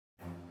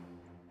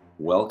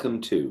Welcome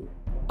to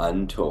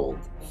Untold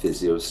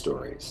Physio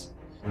Stories,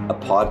 a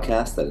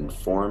podcast that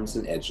informs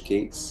and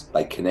educates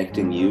by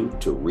connecting you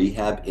to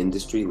rehab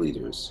industry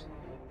leaders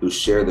who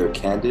share their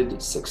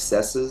candid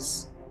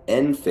successes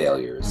and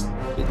failures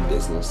in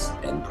business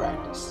and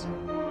practice.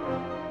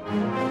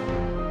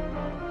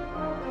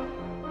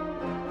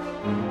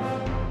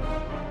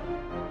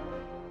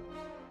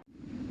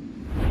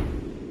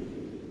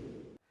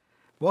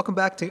 Welcome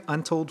back to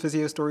Untold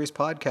Physio Stories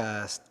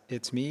podcast.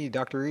 It's me,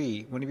 Dr.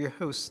 E, one of your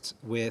hosts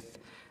with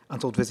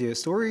Untold Physio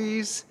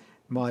Stories,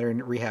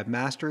 Modern Rehab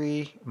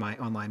Mastery, my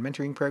online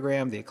mentoring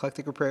program, The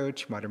Eclectic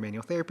Approach, Modern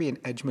Manual Therapy, and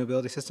Edge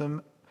Mobility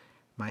System,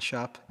 my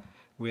shop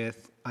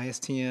with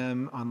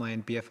ISTM,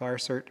 Online BFR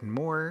Cert, and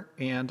more,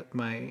 and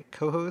my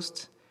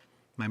co-host,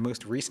 my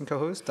most recent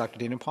co-host, Dr.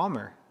 Dana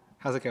Palmer.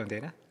 How's it going,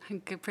 Dana?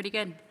 Good, pretty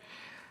good.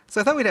 So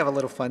I thought we'd have a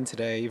little fun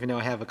today, even though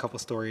I have a couple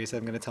stories that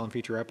I'm going to tell in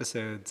future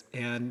episodes.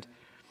 And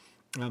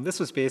this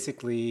was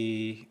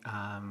basically,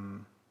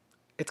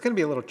 it's going to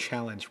be a little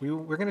challenge.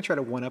 We're going to try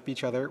to one-up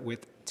each other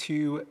with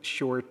two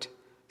short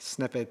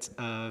snippets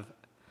of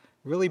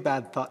really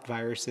bad thought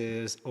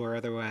viruses or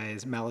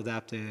otherwise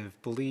maladaptive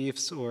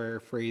beliefs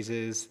or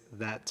phrases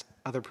that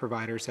other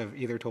providers have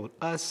either told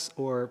us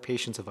or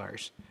patients of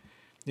ours.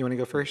 You want to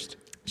go first?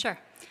 Sure.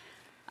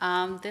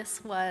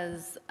 This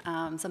was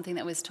something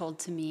that was told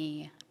to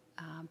me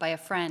by a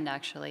friend,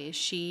 actually.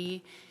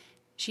 She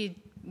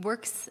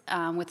works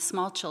with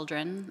small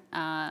children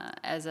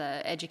as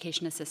an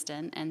education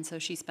assistant, and so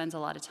she spends a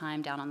lot of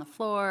time down on the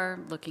floor,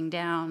 looking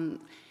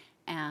down,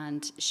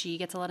 and she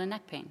gets a lot of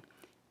neck pain.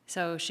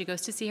 So she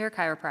goes to see her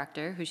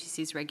chiropractor, who she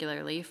sees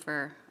regularly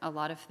for a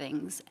lot of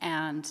things,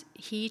 and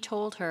he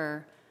told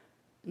her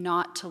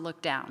not to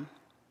look down,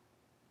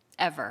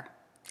 ever.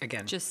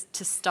 Again. Just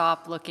to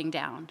stop looking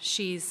down.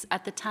 She's,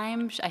 at the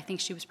time, I think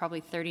she was probably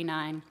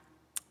 39.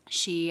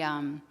 She,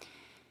 had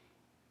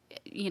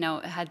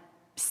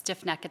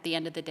stiff neck at the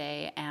end of the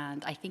day,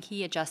 and I think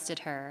he adjusted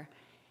her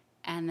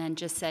and then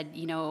just said,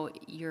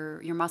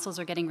 your muscles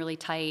are getting really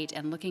tight,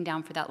 and looking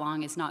down for that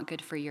long is not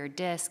good for your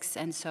discs,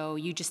 and so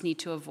you just need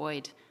to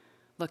avoid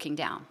looking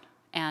down,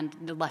 and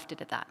left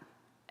it at that.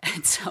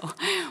 And so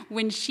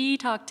when she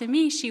talked to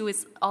me, she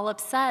was all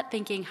upset,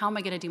 thinking, how am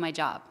I going to do my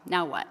job?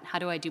 Now what? How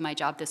do I do my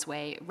job this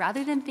way?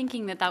 Rather than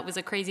thinking that that was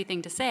a crazy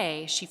thing to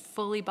say, she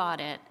fully bought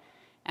it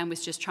and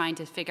was just trying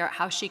to figure out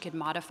how she could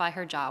modify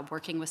her job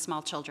working with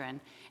small children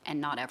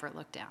and not ever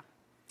look down.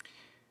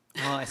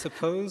 Well, I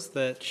suppose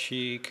that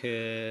she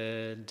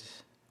could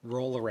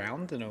roll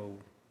around,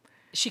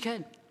 She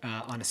could.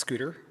 On a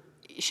scooter.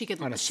 She could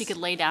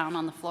lay down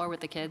on the floor with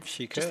the kids.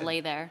 She could. Just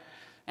lay there.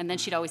 And then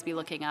she'd always be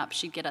looking up.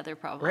 She'd get other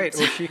problems. Right,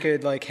 or she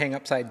could hang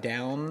upside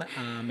down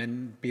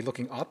and be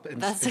looking up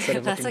instead of looking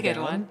down. That's a good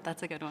one.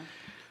 That's a good one.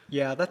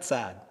 Yeah, that's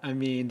sad. I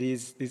mean,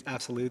 these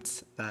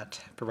absolutes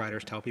that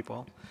providers tell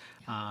people.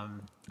 I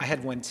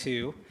had one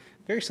too,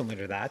 very similar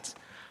to that.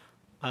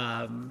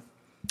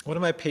 One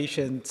of my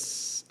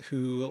patients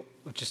who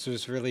just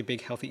was a really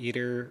big healthy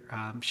eater,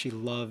 she's a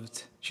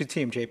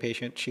TMJ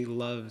patient. She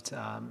loved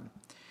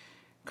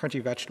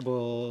crunchy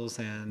vegetables,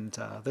 and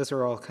those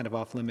are all kind of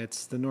off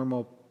limits. The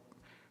normal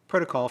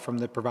protocol from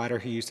the provider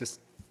who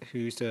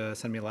used to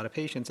send me a lot of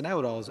patients, and I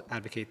would always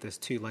advocate this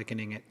too,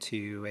 likening it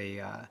to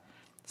a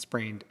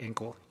sprained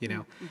ankle.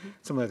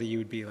 Similar that you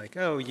would be like,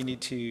 oh, you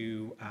need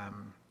to.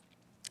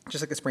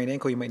 Just like a sprained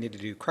ankle, you might need to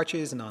do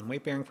crutches and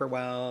non-weight bearing for a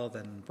while,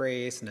 then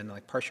brace, and then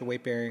partial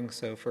weight bearing.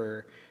 So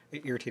for the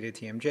irritated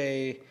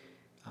TMJ,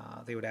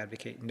 they would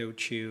advocate no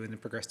chew and then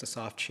progress to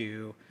soft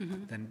chew,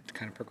 then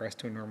kind of progress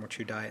to a normal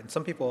chew diet. And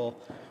some people,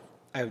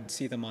 I would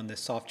see them on this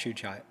soft chew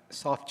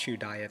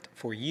diet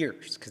for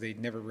years because they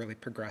never really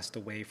progressed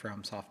away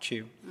from soft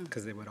chew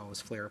because they would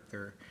always flare up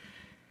their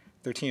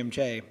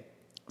TMJ.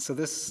 So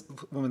this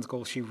woman's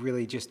goal, she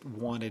really just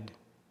wanted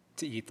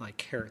to eat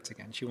carrots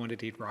again. She wanted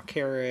to eat raw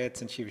carrots,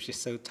 and she was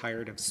just so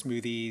tired of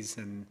smoothies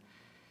and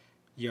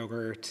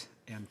yogurt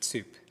and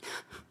soup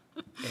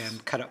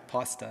and cut up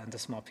pasta into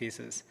small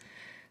pieces.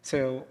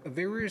 So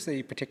there was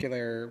a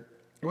particular,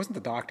 it wasn't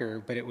the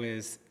doctor, but it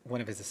was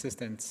one of his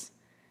assistants,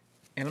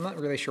 and I'm not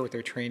really sure what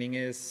their training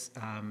is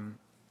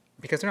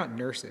because they're not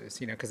nurses,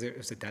 because it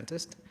was a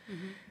dentist.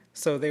 Mm-hmm.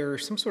 So they were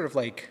some sort of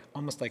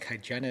almost like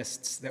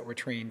hygienists that were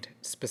trained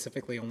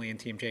specifically only in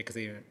TMJ because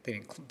they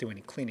didn't do any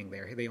cleaning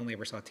there. They only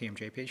ever saw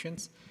TMJ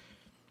patients.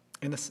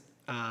 And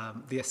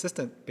the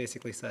assistant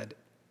basically said,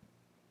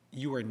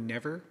 you are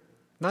never,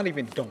 not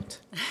even don't,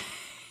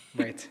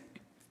 right?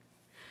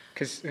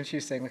 Because when she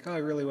was saying I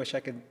really wish I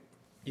could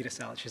eat a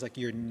salad, she's like,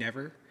 you're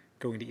never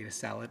going to eat a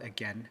salad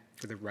again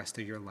for the rest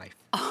of your life.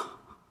 Oh.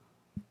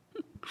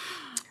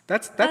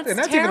 That's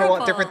even a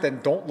lot different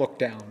than don't look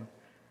down.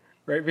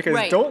 Right,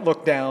 because don't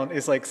look down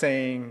is like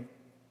saying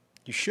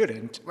you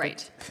shouldn't.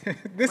 Right.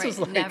 This is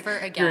never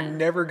again. You're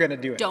never going to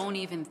do it. Don't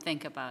even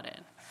think about it.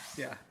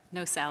 Yeah.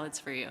 No salads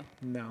for you.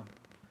 No.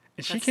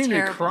 And she came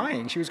to me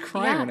crying. She was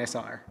crying when I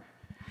saw her.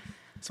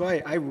 So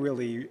I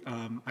really,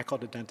 I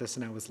called a dentist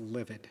and I was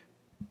livid.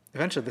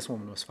 Eventually this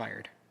woman was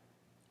fired.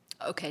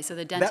 Okay, so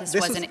the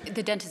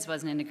dentist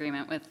wasn't in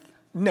agreement with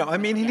No, I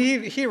mean,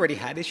 he already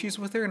had issues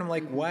with her, and I'm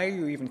like, why are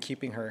you even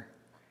keeping her?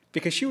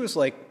 Because she was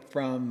like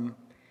from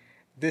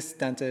this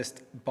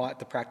dentist bought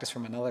the practice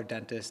from another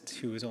dentist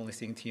who was only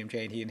seeing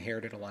TMJ, and he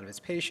inherited a lot of his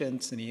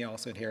patients, and he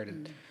also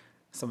inherited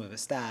some of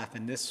his staff,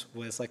 and this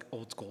was like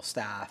old school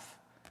staff.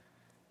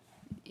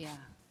 Yeah.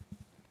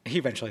 He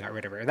eventually got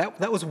rid of her.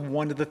 That was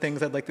one of the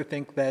things I'd like to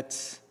think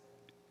that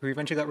we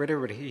eventually got rid of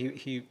her, but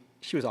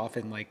she was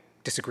often like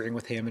disagreeing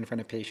with him in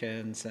front of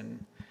patients,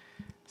 and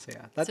so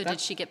yeah. So did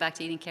she get back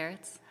to eating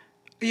carrots?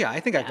 Yeah, I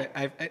think Yeah.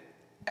 I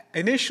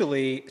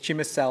initially she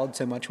missed salad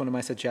so much. One of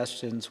my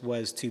suggestions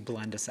was to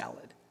blend a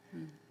salad.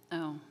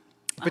 Oh,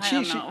 But I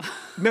don't know.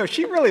 no,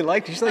 she really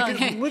liked it. She's like,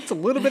 Okay. it's a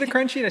little bit of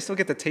crunchy, and I still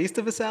get the taste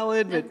of a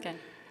salad. But Okay.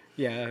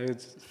 yeah,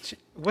 it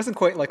wasn't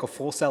quite like a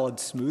full salad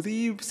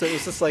smoothie. So it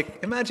was just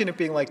like, imagine it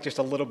being like just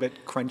a little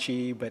bit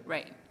crunchy, but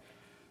Right.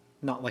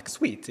 not like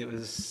sweet. It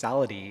was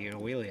salady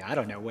and oily. I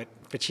don't know what.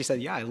 But she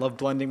said, yeah, I love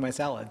blending my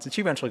salads, and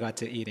she eventually got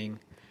to eating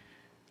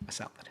a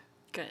salad.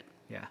 Good.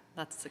 Yeah.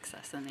 That's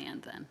success in the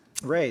end then.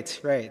 Right.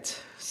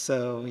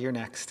 So you're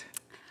next.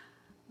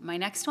 My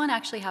next one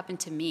actually happened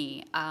to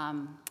me.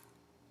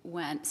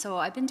 So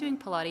I've been doing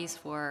Pilates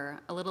for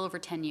a little over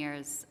 10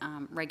 years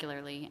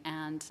regularly,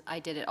 and I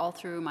did it all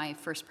through my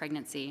first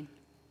pregnancy.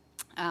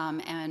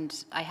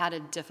 And I had a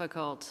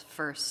difficult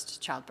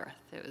first childbirth.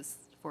 It was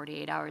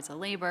 48 hours of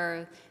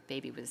labor,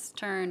 baby was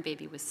turned,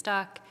 baby was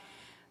stuck.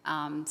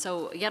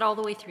 So get all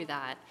the way through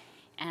that.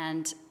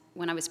 And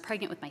when I was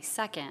pregnant with my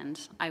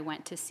second, I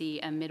went to see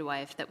a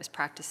midwife that was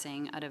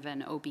practicing out of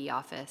an OB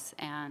office,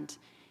 and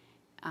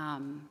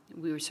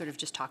we were sort of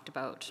just talked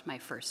about my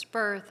first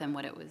birth and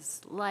what it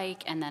was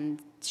like, and then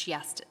she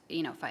asked,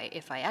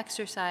 if I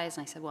exercise,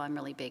 and I said, well, I'm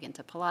really big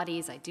into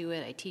Pilates. I do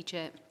it, I teach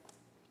it,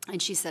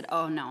 and she said,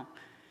 oh no,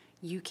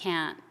 you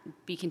can't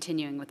be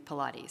continuing with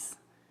Pilates.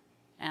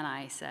 And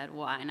I said,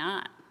 why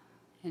not?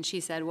 And she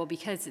said, well,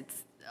 because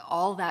it's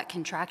all that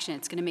contraction,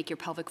 it's going to make your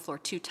pelvic floor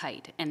too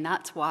tight, and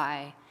that's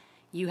why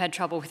you had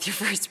trouble with your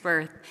first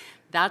birth.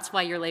 That's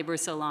why your labor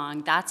was so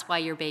long. That's why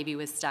your baby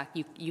was stuck.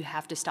 You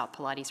have to stop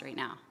Pilates right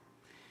now.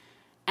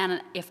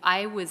 And if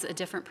I was a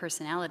different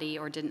personality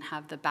or didn't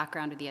have the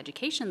background or the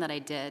education that I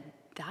did,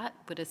 that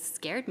would have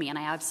scared me, and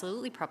I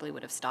absolutely probably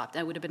would have stopped.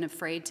 I would have been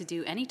afraid to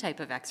do any type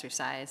of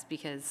exercise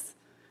because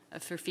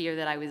for fear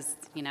that I was,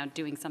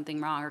 doing something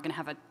wrong or going to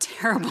have a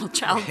terrible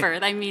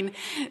childbirth. I mean,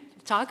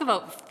 talk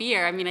about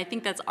fear. I mean, I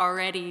think that's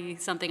already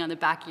something on the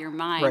back of your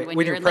mind Right, when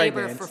when you're you're in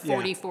labor pregnant, for yeah.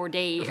 44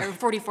 days or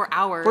 44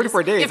 hours.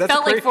 44 days, It that's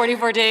felt great. like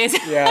 44 days.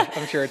 Yeah,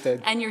 I'm sure it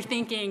did. And you're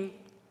thinking,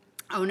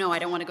 oh no, I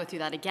don't want to go through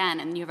that again.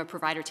 And you have a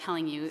provider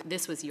telling you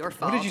this was your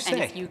fault. did you And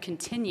say? if you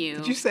continue.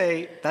 Did you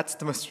say that's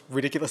the most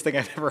ridiculous thing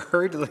I've ever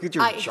heard? Like, did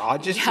your jaw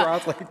just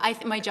drop?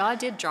 Like, My jaw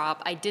did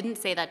drop. I didn't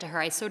say that to her.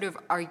 I sort of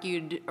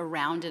argued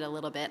around it a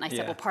little bit. And I said,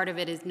 Yeah. well, part of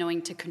it is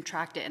knowing to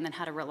contract it and then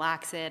how to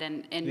relax it.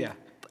 And Yeah.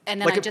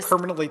 and then Like I it just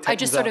permanently I just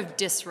tightens sort up. of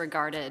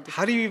disregarded.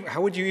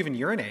 how would you even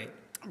urinate?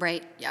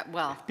 Right. Yeah.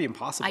 Well, It'd be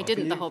impossible. I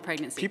didn't You- the whole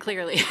pregnancy,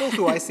 clearly. People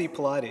who I see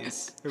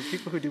Pilates, or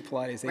people who do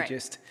Pilates,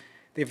 Right.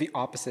 they have the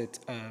opposite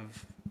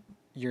of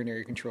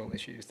urinary control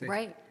issues.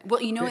 Right.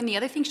 Well, and the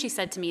other thing she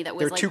said to me that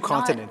was They're like too not-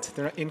 continent.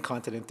 They're not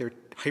incontinent. They're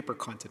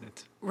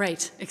hypercontinent.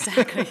 Right,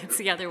 exactly. It's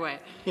the other way.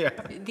 Yeah.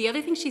 The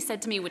other thing she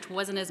said to me, which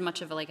wasn't as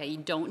much of a you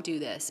don't do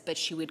this, but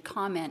she would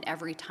comment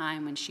every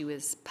time when she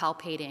was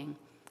palpating,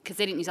 because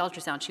they didn't use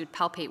ultrasound, she would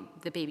palpate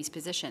the baby's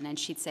position, and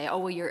she'd say, oh,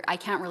 well, I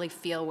can't really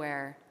feel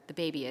where the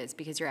baby is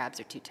because your abs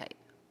are too tight.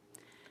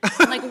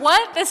 I'm like,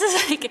 what?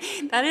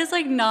 That is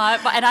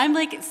not, and I'm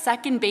like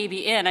second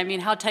baby in. I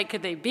mean, how tight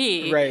could they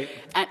be? Right.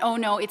 And oh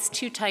no, it's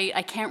too tight.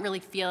 I can't really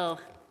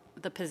feel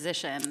the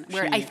position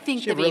where I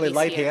think she the have baby's really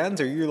light here. hands,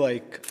 or you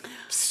like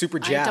super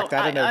jacked?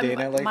 I don't know,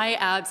 Dana. Like, My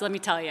abs, let me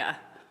tell you.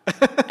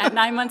 At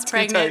 9 months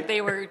pregnant, tight. they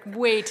were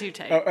way too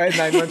tight. at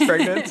 9 months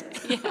pregnant?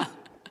 Yeah.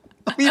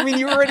 You mean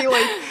you were already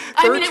like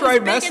I third mean, it was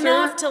trimester? big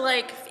enough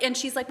to and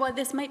she's like, well,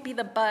 this might be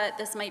the butt,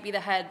 this might be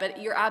the head,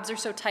 but your abs are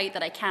so tight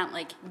that I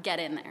can't get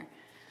in there.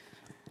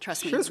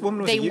 Trust me, Sure, this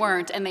woman was they a,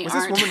 weren't, and they was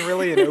aren't. this woman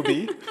really an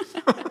OB?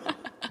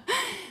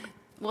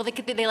 Well,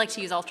 they like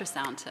to use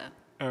ultrasound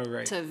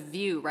to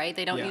view, right?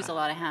 They don't Yeah. use a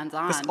lot of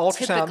hands-on. This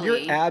ultrasound,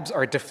 typically. your abs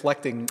are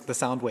deflecting the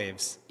sound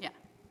waves. Yeah.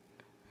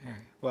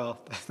 Well,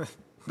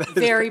 that is,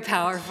 Very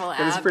powerful that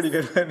abs. is a pretty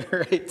good one,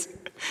 right?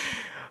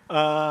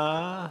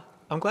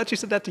 I'm glad she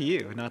said that to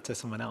you, not to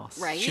someone else.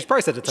 Right? She's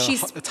probably said it to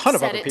She's a ton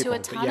of said other it people. to a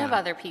but ton yeah. of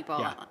other people.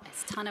 Yeah.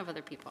 A ton of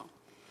other people.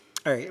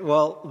 All right.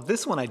 Well,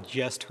 this one I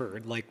just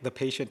heard, like the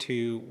patient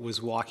who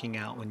was walking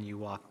out when you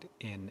walked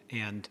in,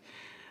 and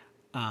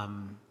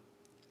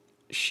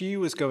she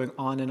was going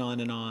on and on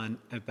and on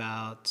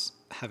about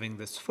having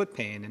this foot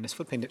pain, and this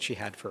foot pain that she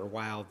had for a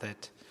while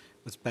that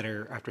was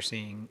better after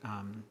seeing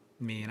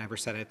me, and I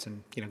reset it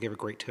and gave her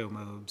great toe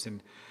mobs,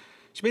 and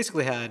she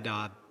basically had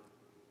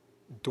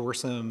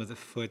dorsum of the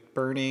foot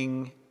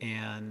burning,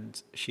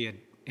 and she had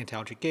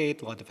antalgic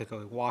gait, a lot of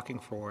difficulty walking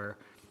for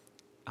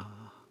a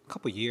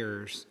couple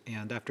years.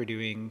 And after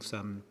doing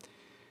some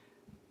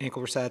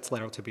ankle resets,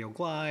 lateral tibial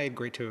glide,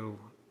 great toe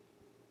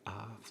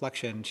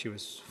flexion, she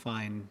was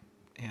fine,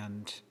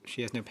 and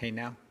she has no pain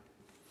now.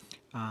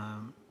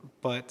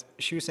 But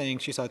she was saying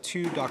she saw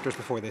 2 doctors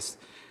before this.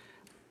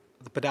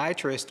 The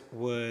podiatrist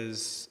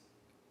was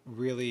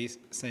really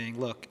saying,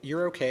 look,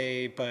 you're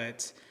okay,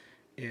 but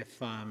if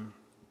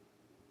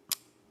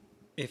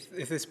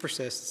this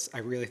persists, I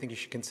really think you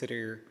should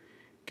consider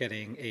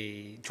getting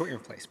a joint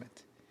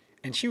replacement.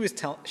 And she was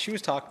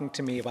talking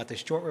to me about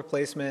this joint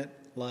replacement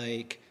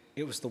like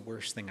it was the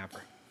worst thing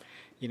ever.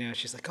 You know,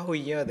 she's like, oh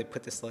yeah, they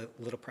put this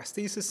little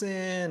prosthesis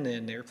in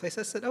and they replaced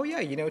it. I said, oh yeah,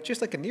 you know, it's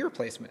just like a knee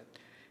replacement.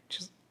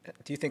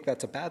 Do you think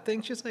that's a bad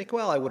thing? She's like,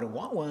 well, I wouldn't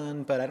want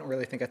one, but I don't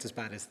really think that's as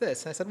bad as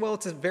this. And I said, well,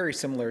 it's very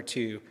similar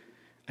to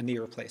a knee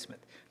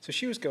replacement. So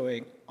she was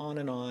going on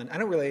and on. I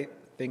don't really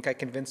think I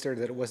convinced her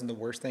that it wasn't the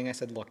worst thing. I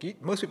said, look,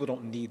 most people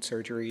don't need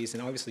surgeries,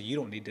 and obviously you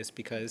don't need this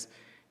because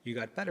you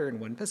got better in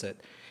one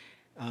visit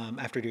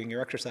after doing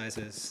your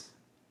exercises.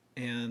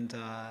 And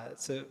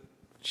so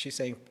she's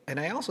saying, and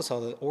I also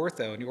saw the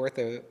ortho, and the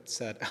ortho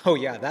said, oh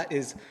yeah, that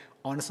is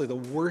honestly the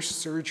worst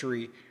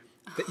surgery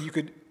that you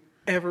could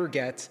ever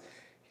get.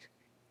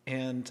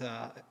 And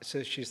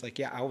so she's like,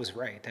 yeah, I was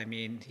right. I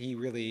mean, he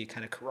really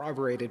kind of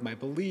corroborated my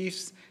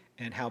beliefs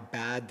and how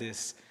bad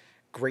this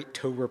great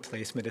toe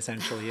replacement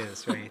essentially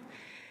is, right?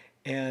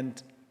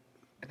 And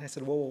I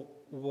said, well,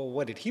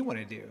 what did he want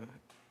to do?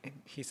 And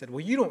he said,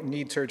 well, you don't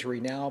need surgery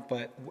now,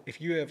 but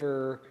if you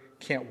ever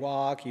can't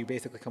walk, you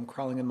basically come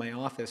crawling in my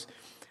office,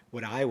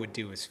 what I would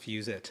do is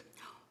fuse it.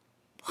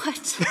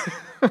 What?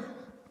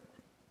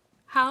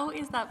 How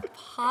is that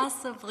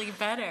possibly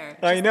better?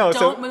 I know.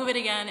 Don't move it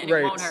again and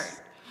right. It won't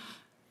hurt.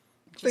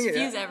 Just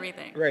fuse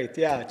everything. Right,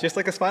 yeah, just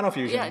like a spinal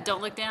fusion. Yeah,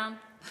 don't look down.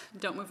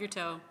 Don't move your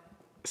toe.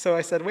 So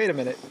I said, wait a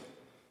minute.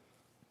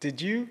 Did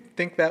you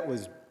think that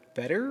was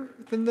better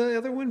than the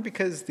other one?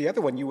 Because the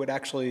other one, you would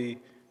actually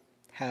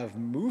have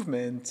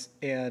movement,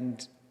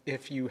 and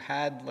if you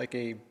had like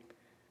a,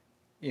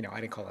 you know, I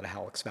didn't call it a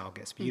hallux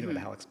valgus, but you know what a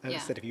hallux, I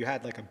said if you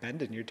had like a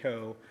bend in your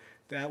toe,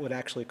 that would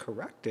actually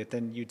correct it,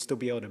 then you'd still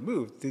be able to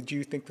move. Did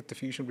you think that the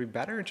fusion would be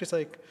better? And she's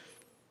like,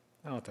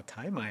 oh, at the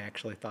time I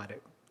actually thought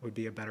it would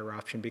be a better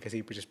option because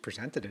he just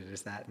presented it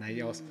as that. And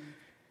I also,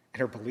 and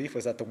her belief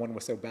was that the one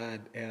was so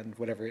bad and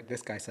whatever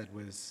this guy said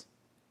was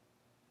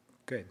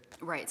good.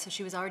 Right, so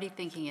she was already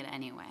thinking it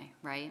anyway,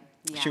 right?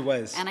 Yeah. She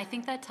was. And I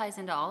think that ties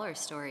into all our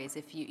stories.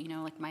 If you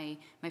know, like my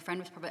friend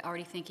was probably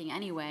already thinking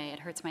anyway, it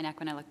hurts my neck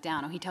when I look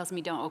down. Oh, he tells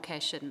me don't, okay, I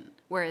shouldn't.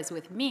 Whereas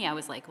with me, I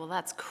was like, well,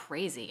 that's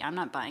crazy. I'm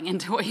not buying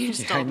into what you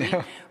just told me,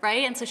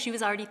 right? And so she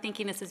was already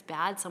thinking this is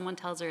bad. Someone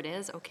tells her it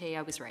is. Okay,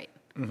 I was right.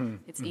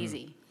 It's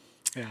easy.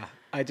 Yeah,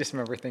 I just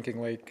remember thinking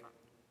like,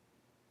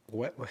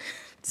 what?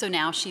 So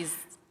now she's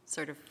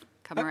sort of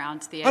come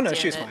around to the idea. Oh no,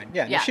 she was fine.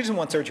 Yeah, no, she doesn't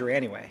want surgery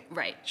anyway.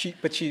 Right.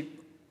 But she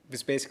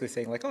was basically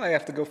saying like, oh, I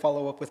have to go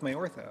follow up with my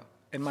ortho.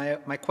 And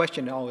my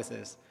question always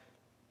is,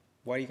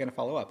 why are you going to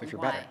follow up if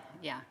you're better?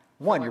 Yeah.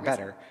 One, you're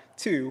better.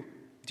 2, do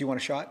you want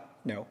a shot?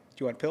 No. Do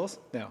you want pills?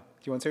 No.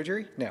 Do you want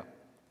surgery? No.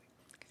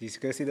 You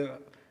go see the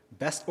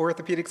best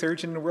orthopedic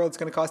surgeon in the world. It's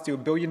going to cost you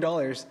 $1 billion.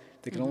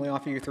 They can only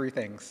offer you 3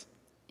 things.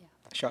 Yeah.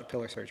 Shot,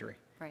 pill, or surgery.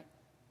 Right.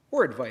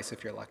 Or advice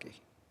if you're lucky.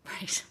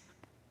 Right.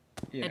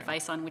 You know.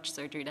 Advice on which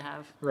surgery to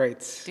have.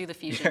 Right. Do the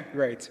fusion. Yeah,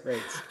 right.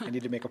 I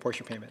need to make a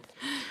portion payment.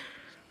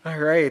 All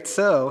right.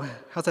 So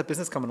how's that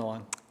business coming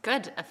along?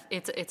 Good.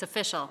 It's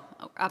official.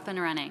 Up and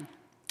running.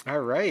 All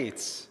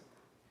right.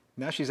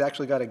 Now she's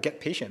actually got to get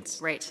patients.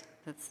 Right.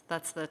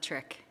 That's the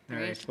trick. All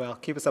right. Well,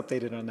 keep us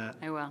updated on that.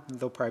 I will.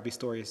 There'll probably be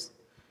stories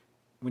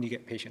when you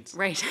get patients.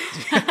 Right.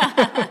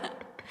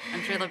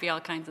 I'm sure there'll be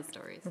all kinds of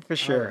stories. For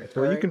sure. Right.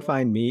 Well, you can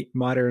find me,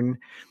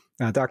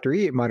 Dr.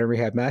 E, at Modern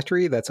Rehab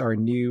Mastery. That's our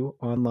new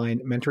online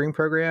mentoring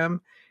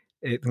program.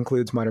 It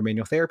includes modern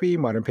manual therapy,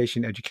 modern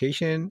patient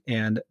education,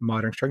 and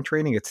modern strength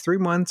training. It's 3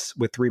 months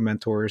with 3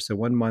 mentors. So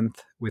 1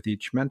 month with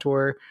each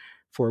mentor,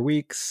 4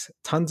 weeks,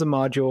 tons of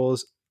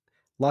modules,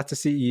 lots of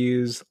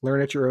CEUs,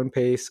 learn at your own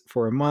pace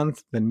for a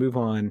month, then move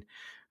on.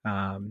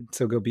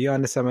 So go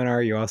beyond the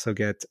seminar. You also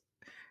get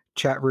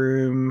chat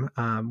room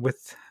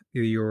with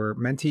your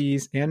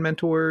mentees and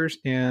mentors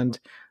and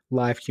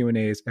live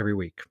Q&As every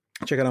week.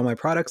 Check out all my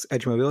products,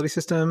 Edge Mobility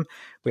System.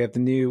 We have the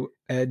new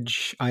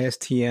Edge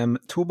ISTM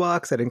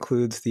toolbox that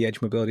includes the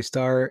Edge Mobility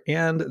Star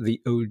and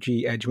the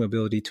OG Edge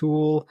Mobility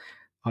tool,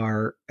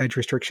 our Edge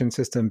Restriction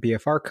System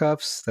BFR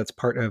cuffs. That's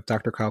part of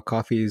Dr. Kyle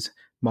Coffey's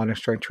Modern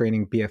Strength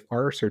Training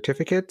BFR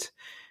certificate.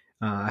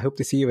 I hope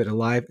to see you at a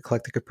live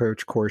Eclectic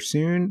Approach course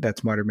soon.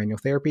 That's Modern Manual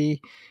Therapy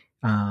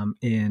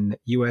in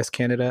US,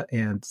 Canada,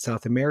 and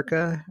South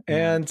America.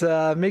 And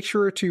make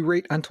sure to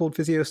rate Untold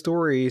Physio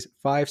Stories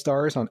 5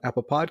 stars on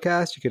Apple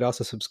Podcasts. You could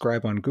also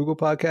subscribe on Google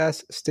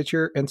Podcasts,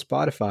 Stitcher, and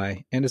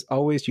Spotify. And as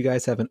always, you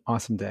guys have an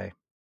awesome day.